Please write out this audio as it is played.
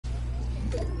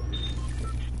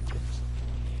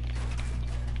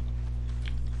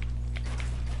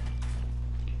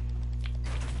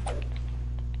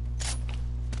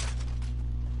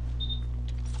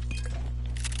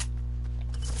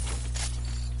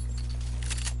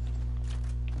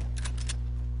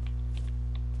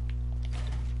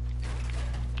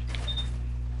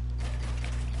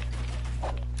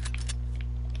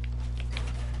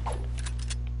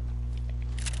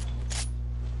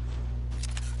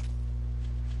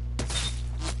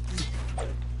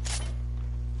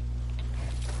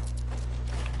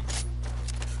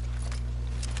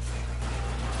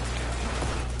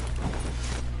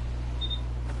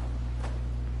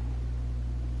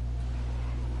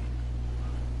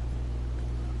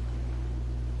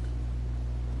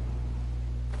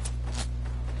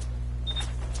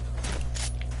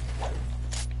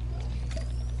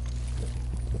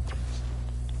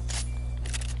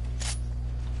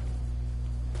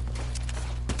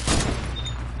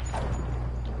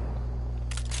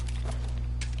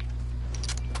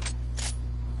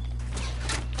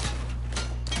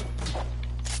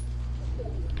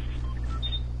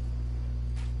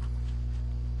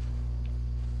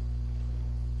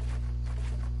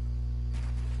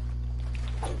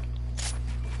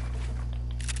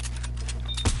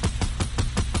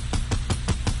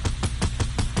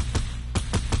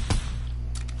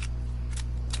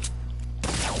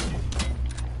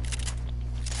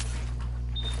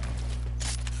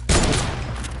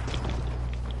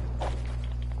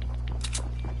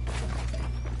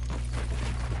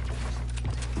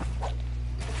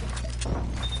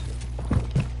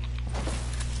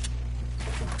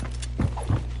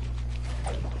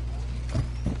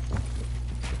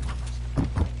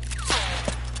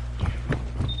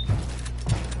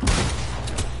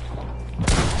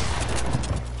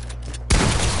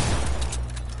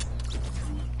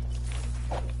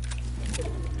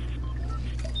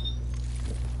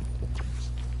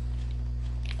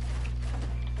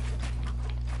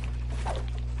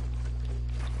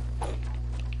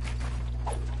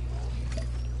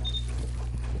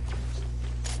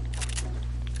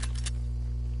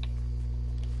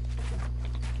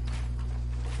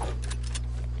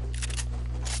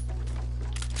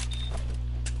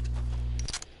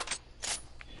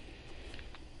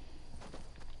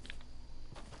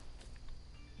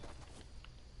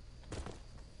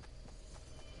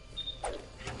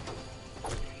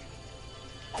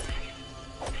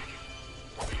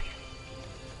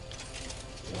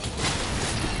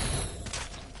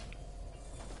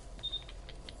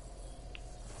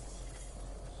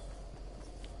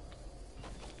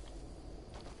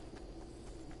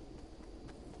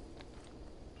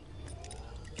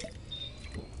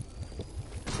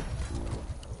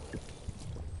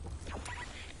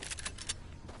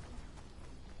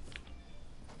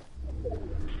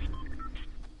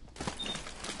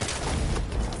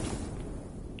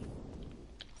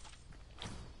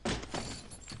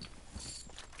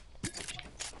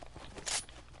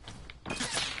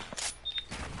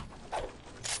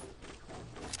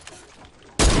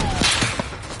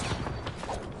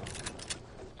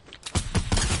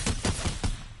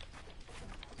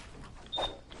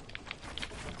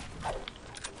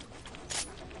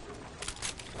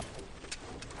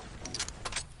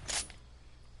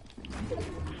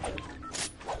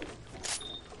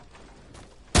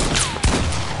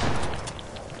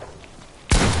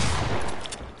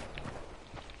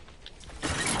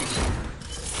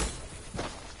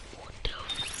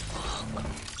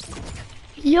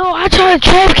Yo, I tried to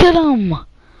trap kill him.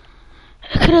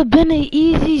 It could have been an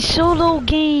easy solo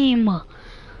game.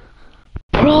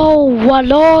 Bro,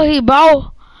 wallahi,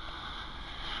 bro.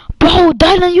 Bro,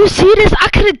 Dylan, you see this? I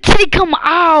could have taken him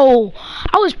out.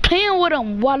 I was playing with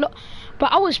him, wallahi.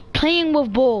 But I was playing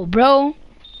with Bull, bro.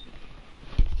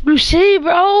 You see,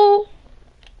 bro?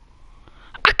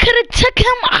 I could have took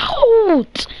him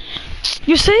out.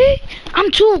 You see? I'm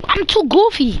too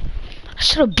goofy. I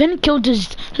should have been killed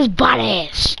his bot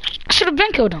ass. I should have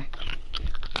been killed him.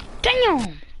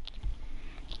 Damn.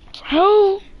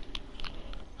 Bro.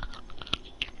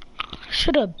 I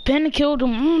should have been killed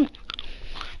him.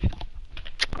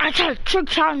 I tried to trick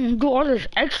shot and do all this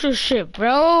extra shit,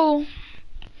 bro.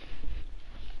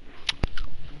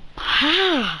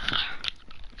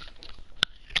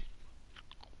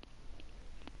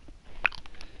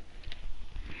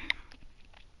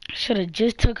 Should have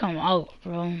just took him out,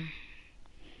 bro.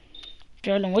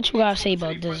 Jordan, what you gotta say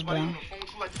about this, bro? Why you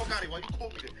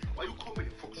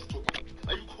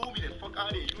call me then? Fuck out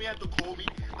of here. You ain't have to call me.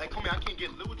 Like, come here, I can't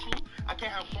get lit with you. I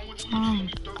can't have fun with you.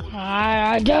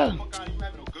 I do. You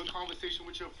having a good conversation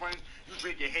with your friends. You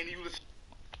drink your Henny.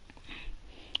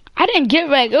 I didn't get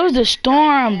wrecked. It was the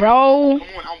storm, bro. Come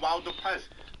on, I'm wild depressed.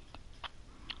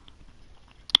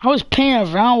 I was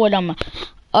playing around with him.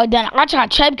 Then I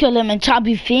tried to trap kill him and try to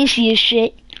be fancy as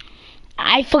shit.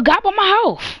 I forgot about my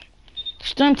health.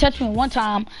 Storm touched me one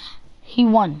time. He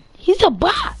won. He's a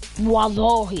bot.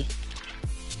 Wallahi.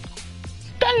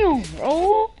 Damn,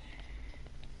 bro.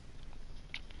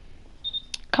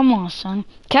 Come on, son.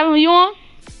 Kevin, you on?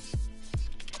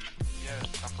 Yes,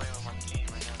 I'm playing with my team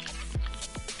right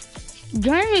now.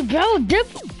 Join me, bro. Dip.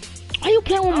 Why you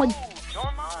playing with my...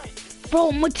 Join mine.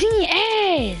 Bro, my team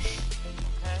ass.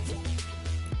 Okay.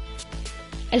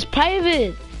 It's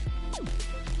private.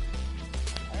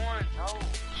 Orange, no.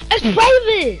 It's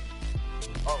private.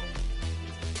 Oh.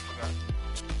 I forgot.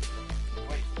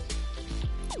 Wait.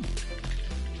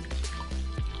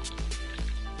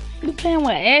 You playing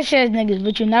with ass niggas,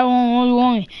 but you never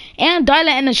want me. And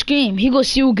Dylan in the scream. He go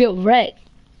see you get wrecked.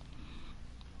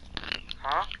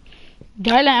 Huh?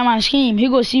 Dylan in my scheme. He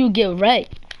go see you get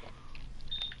wrecked.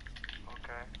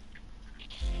 Okay.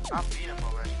 I beat him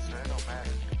already, so it don't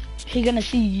matter. He gonna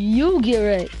see you get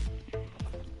wrecked.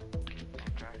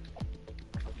 Okay.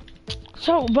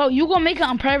 So, bro, you gonna make it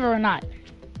on private or not?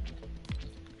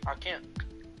 I can't.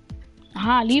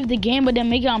 Leave the game, but then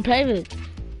make it on private.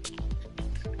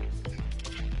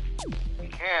 You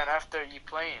can after you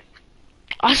playing.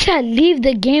 I said leave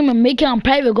the game and make it on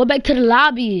private. Go back to the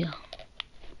lobby.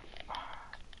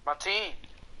 My team.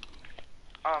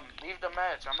 Leave the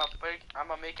match. I'm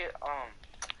gonna make it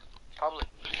public.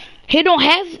 He don't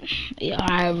have. Yeah,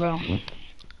 alright, bro. He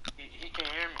can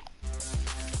hear me.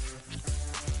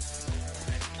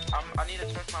 I need to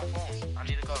check my phone. I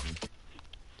need to go.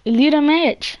 Leave the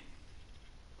match.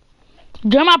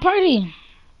 Join my party.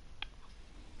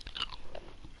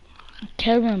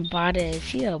 Kevin bot is.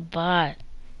 He a bot.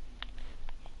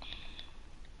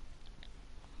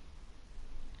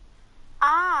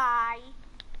 I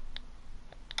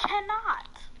cannot.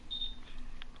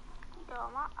 Yo,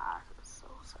 my eyes are so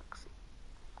sexy.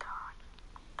 God.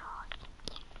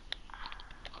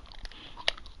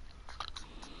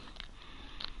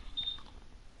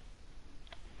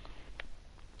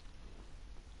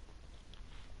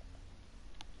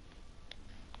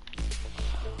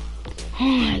 Oh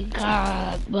my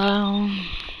god, bro.